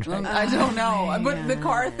mind. Right? I don't know, but the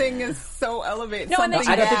car thing is so elevated. No, I don't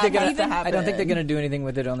think they're going to do anything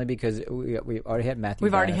with it only because we already had Matthew.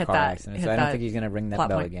 We've already hit car that. Accident, so I don't think he's going to ring that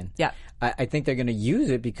bell again. Yeah, I think they're going to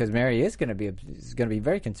use it because Mary is going to be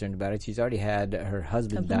very concerned about it. She's already had her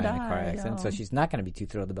husband die in a car accident, so she's not going to be too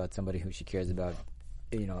thrilled about somebody who she cares about.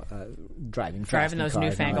 Driving those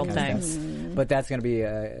newfangled things. But that's going to be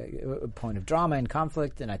a point of drama and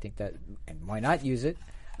conflict, and I think that, and why not use it?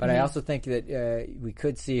 But I also think that we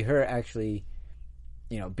could see her actually,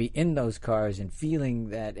 be in those cars and feeling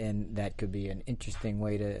that, and that could be an interesting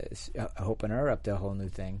way to open her up to a whole new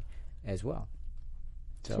thing as well.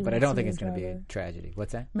 So, but I don't think it's going to be a tragedy.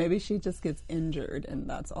 What's that? Maybe she just gets injured, and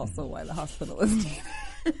that's also why the hospital is needed.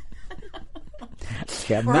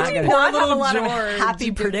 Okay, I'm not going to have a lot of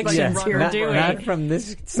happy predictions here, do we? Not from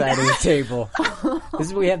this side of the table.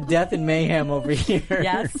 We have death and mayhem over here.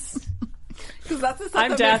 Yes. That's the stuff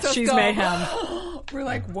I'm death, she's mayhem. We're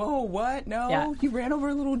like, whoa, what? No, he ran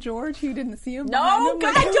over little George. You didn't see him. No,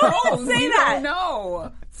 God, don't say that.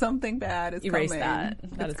 No, something bad is Erase coming. That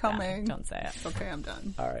it's is coming. Bad. Don't say it. Okay, I'm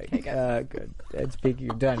done. All right, good. And speaking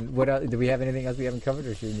of done, what else? Do we have anything else we haven't covered,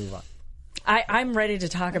 or should we move on? I'm ready to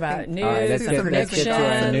talk about news. All right, let's get to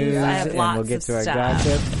our news, and we'll get to our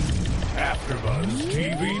gossip. AfterBuzz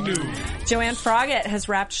TV News. Joanne Froggatt has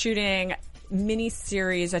wrapped shooting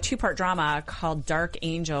miniseries, a 2-part drama called Dark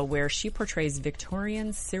Angel, where she portrays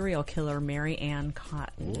Victorian serial killer Mary Ann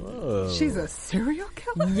Cotton. Whoa. She's a serial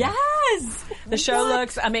killer? Yes! The show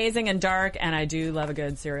looks amazing and dark, and I do love a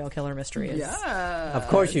good serial killer mystery. Yeah. Of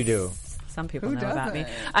course you do. Some people know about me.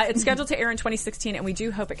 It's scheduled to air in 2016, and we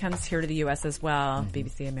do hope it comes here to the U.S. as well.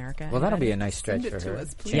 BBC America. Well, that'll be a nice stretch for her.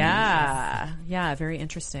 Yeah, very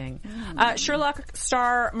interesting. Sherlock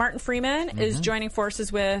star Martin Freeman is joining forces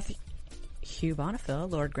with Hugh Bonneville,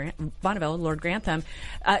 Lord Grantham,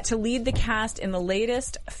 to lead the cast in the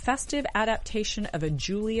latest festive adaptation of a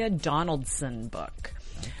Julia Donaldson book.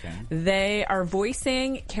 Okay. They are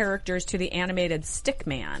voicing characters to the animated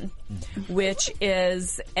Stickman, which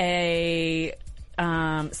is a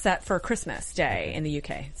set for Christmas Day in the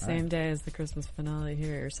UK. Same day as the Christmas finale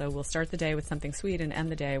here. So we'll start the day with something sweet and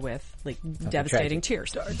end the day with devastating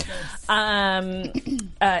tears. Hugh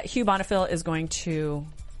Bonneville is going to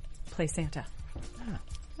play Santa.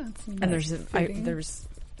 And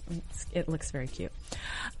it looks very cute.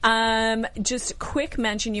 Just quick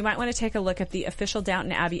mention, you might want to take a look at the official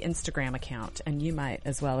Downton Abbey Instagram account, and you might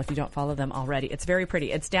as well if you don't follow them already. It's very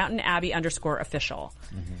pretty. It's Downton Abbey _official.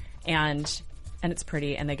 And it's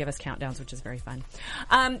pretty, and they give us countdowns, which is very fun.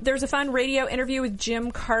 There's a fun radio interview with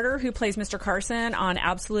Jim Carter, who plays Mr. Carson, on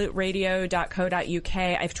absoluteradio.co.uk.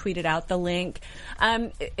 I've tweeted out the link.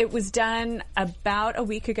 It was done about a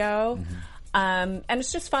week ago. And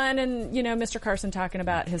it's just fun, and Mr. Carson talking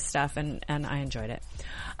about his stuff, and I enjoyed it.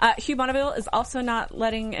 Hugh Bonneville is also not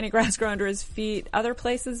letting any grass grow under his feet other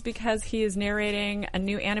places because he is narrating a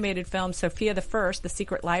new animated film, Sophia the First, The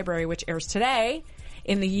Secret Library, which airs today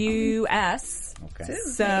in the U.S. Okay.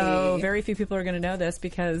 So very few people are going to know this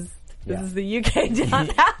because this is the UK down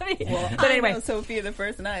happy. Well, but anyway, I know Sophia the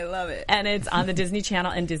First, and I love it. And it's on the Disney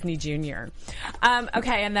Channel and Disney Junior.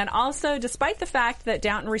 Okay, and then also, despite the fact that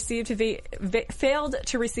Downton failed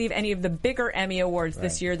to receive any of the bigger Emmy awards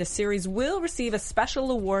this year, the series will receive a special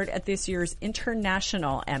award at this year's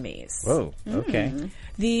International Emmys. Whoa, okay.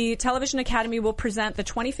 The Television Academy will present the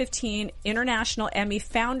 2015 International Emmy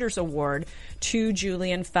Founders Award to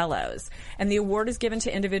Julian Fellows. And the award is given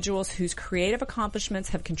to individuals whose creative accomplishments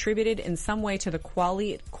have contributed in some way to the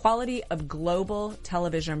quality of global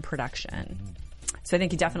television production. So I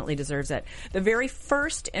think he definitely deserves it. The very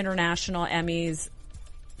first International Emmys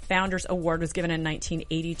Founders Award was given in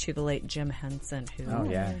 1980 to the late Jim Henson,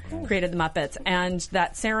 who created the Muppets. And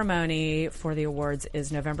that ceremony for the awards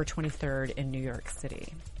is November 23rd in New York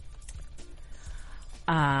City.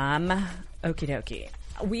 Okie dokie.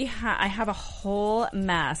 I have a whole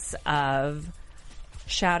mess of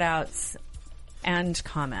shout-outs and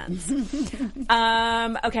comments.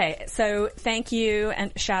 Okay, so thank you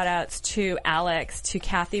and shout-outs to Alex, to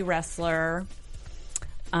Kathy Ressler,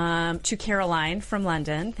 to Caroline from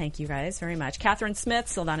London. Thank you guys very much. Catherine Smith,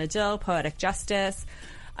 Sildana Dill, Poetic Justice,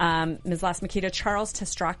 Ms. Las Makita, Charles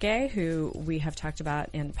Testrake, who we have talked about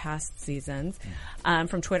in past seasons.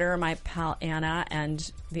 From Twitter, my pal Anna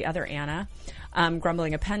and the other Anna.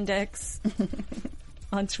 Grumbling Appendix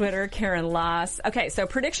on Twitter, Karen Loss. Okay, so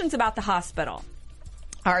predictions about the hospital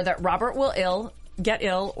are that Robert will get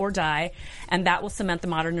ill or die, and that will cement the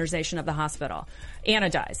modernization of the hospital. Anna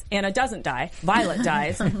dies. Anna doesn't die. Violet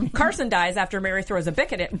dies. Carson dies after Mary throws a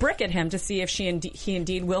brick at him to see if he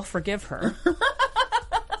indeed will forgive her.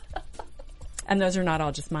 And those are not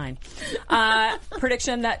all just mine.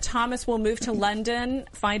 Prediction that Thomas will move to London,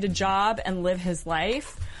 find a job, and live his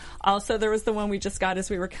life. Also, there was the one we just got as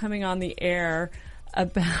we were coming on the air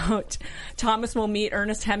about Thomas will meet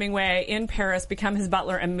Ernest Hemingway in Paris, become his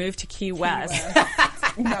butler, and move to Key West.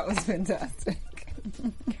 That was fantastic.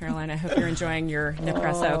 Caroline, I hope you're enjoying your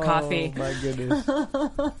Nespresso coffee. Oh, my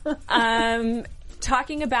goodness.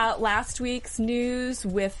 Talking about last week's news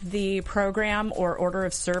with the program or order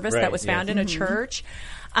of service that was found in a church.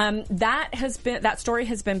 That story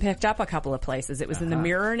has been picked up a couple of places. It was in the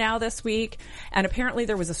Mirror now this week, and apparently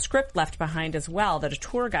there was a script left behind as well that a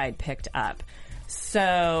tour guide picked up.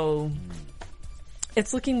 So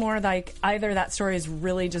it's looking more like either that story is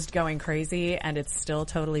really just going crazy and it's still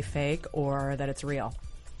totally fake, or that it's real.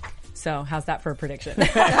 So how's that for a prediction?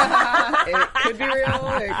 It could be real.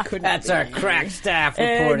 It could That's be. our crack staff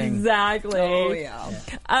reporting. Exactly. Oh,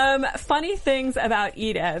 yeah. Funny things about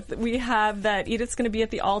Edith. We have that Edith's going to be at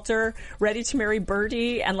the altar, ready to marry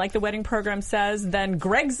Bertie, and like the wedding program says, then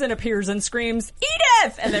Gregson appears and screams,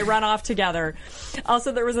 "Edith!" and they run off together.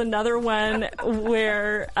 Also, there was another one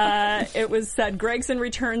where it was said Gregson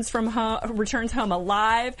returns home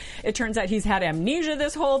alive. It turns out he's had amnesia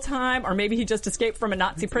this whole time, or maybe he just escaped from a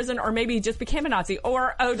Nazi prison, or maybe he just became a Nazi,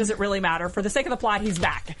 or, does it really matter? For the sake of the plot, he's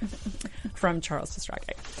back. From Charles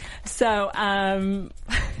Testrake. So,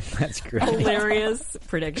 that's great. Hilarious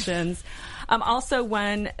predictions. Also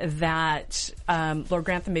one that Lord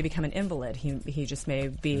Grantham may become an invalid. He just may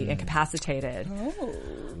be incapacitated. Oh.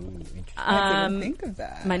 I didn't think of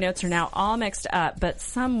that. My notes are now all mixed up, but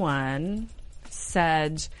someone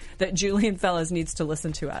said that Julian Fellows needs to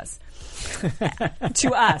listen to us.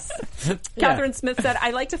 To us. Catherine Smith said,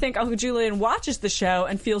 I like to think Uncle Julian watches the show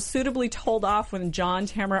and feels suitably told off when John,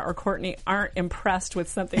 Tamara, or Courtney aren't impressed with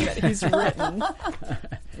something that he's written.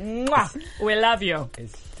 Mwah! We love you.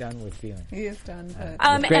 He's done with feeling. He is done.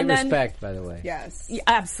 But with great respect, by the way. Yes. Yeah,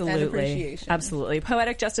 absolutely. And appreciation. Absolutely.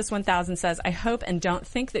 Poetic Justice 1000 says, I hope and don't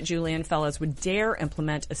think that Julian Fellows would dare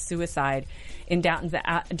implement a suicide in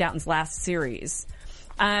Downton's last series.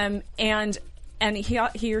 And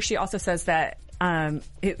he or she also says that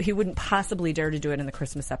he wouldn't possibly dare to do it in the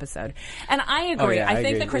Christmas episode. And I agree. Oh, yeah, I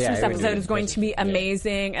think agree. the Christmas episode is going to be Christmas.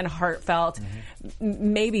 amazing and heartfelt,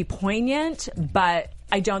 maybe poignant, but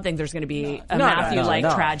I don't think there's going to be a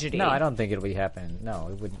Matthew-like tragedy. No, I don't think it'll be happening. No,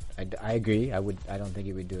 it wouldn't. I agree. I don't think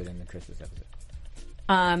he would do it in the Christmas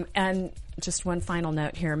episode. And just one final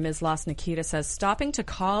note here. Ms. Las Nikita says, stopping to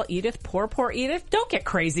call Edith poor Edith? Don't get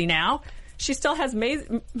crazy now. She still has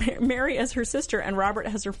Mary as her sister and Robert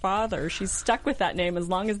as her father. She's stuck with that name as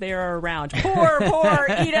long as they are around. Poor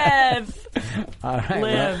Edith. All right.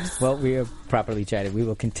 Lives. Well, we have properly chatted. We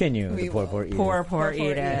will continue. Poor Edith. Poor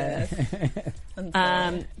Edith.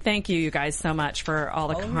 Thank you guys so much for all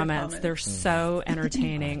the comments. They're so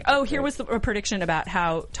entertaining. Oh, here was a prediction about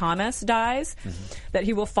how Thomas dies, that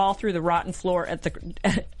he will fall through the rotten floor at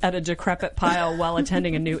a decrepit pile while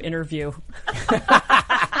attending a new interview.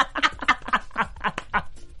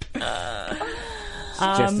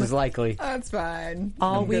 Just as likely. That's fine.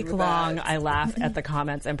 All week long, I laugh at the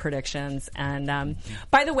comments and predictions. And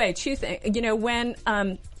by the way, when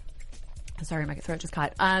sorry, my throat just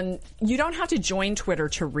caught. You don't have to join Twitter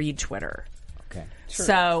to read Twitter. Okay. True.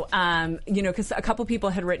 So, because a couple people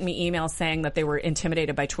had written me emails saying that they were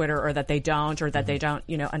intimidated by Twitter or that they don't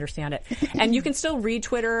understand it. And you can still read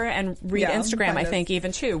Twitter and read Instagram, I think,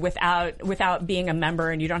 even too, without being a member,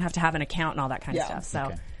 and you don't have to have an account and all that kind of stuff. So,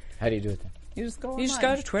 okay. How do you do it then? You just go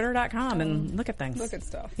to twitter.com and look at things. Look at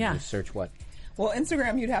stuff. Yeah. You search what? Well,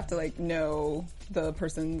 Instagram, you'd have to know the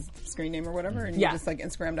person's screen name or whatever, and you just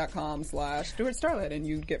Instagram.com/Stuart Starlet, and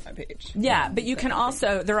you get my page. Yeah, but you can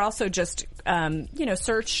also, they're also just,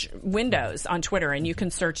 search windows on Twitter, and you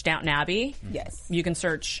can search Downton Abbey. Yes. You can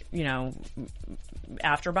search,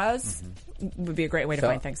 AfterBuzz. Would be a great way to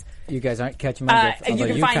find things. You guys aren't catching my drift, you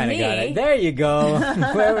can find me. Got it. There you go.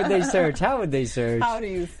 Where would they search? How would they search? How do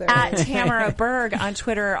you search? At Tamara Berg on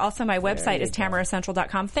Twitter. Also, my website is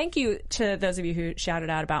tamaracentral.com. Thank you to those of you who shouted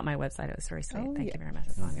out about my website. It was very sweet. Thank you very much.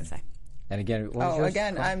 That's all I'm going to say. And again,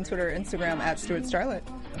 I'm Twitter, Instagram at Stuart Starlet.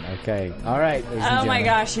 Okay. All right. Oh my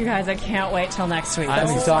gosh, you guys, I can't wait till next week. I'm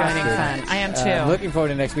exhausted. Fun. I am too. Looking forward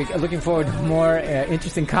to next week. Looking forward to more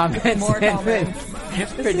interesting comments. More comments.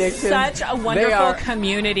 This is such a wonderful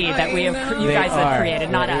community that you guys have created.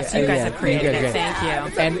 Not us. You guys have created it. Thank you.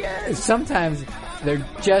 And sometimes they're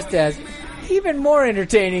just as even more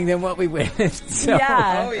entertaining than what we witnessed. So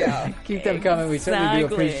keep them coming. We certainly do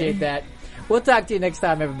appreciate that. We'll talk to you next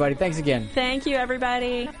time, everybody. Thanks again. Thank you,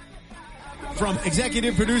 everybody. From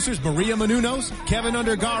executive producers Maria Menounos, Kevin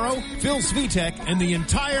Undergaro, Phil Svitek, and the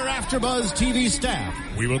entire AfterBuzz TV staff,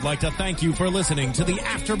 we would like to thank you for listening to the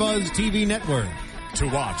AfterBuzz TV network. To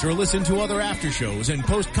watch or listen to other after shows and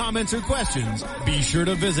post comments or questions, be sure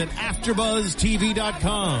to visit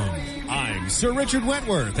AfterBuzzTV.com. I'm Sir Richard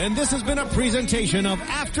Wentworth, and this has been a presentation of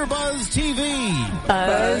AfterBuzz TV.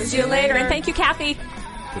 Buzz you later, and thank you, Kathy.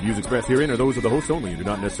 The views expressed herein are those of the hosts only and do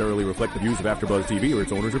not necessarily reflect the views of AfterBuzz TV or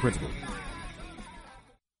its owners or principals.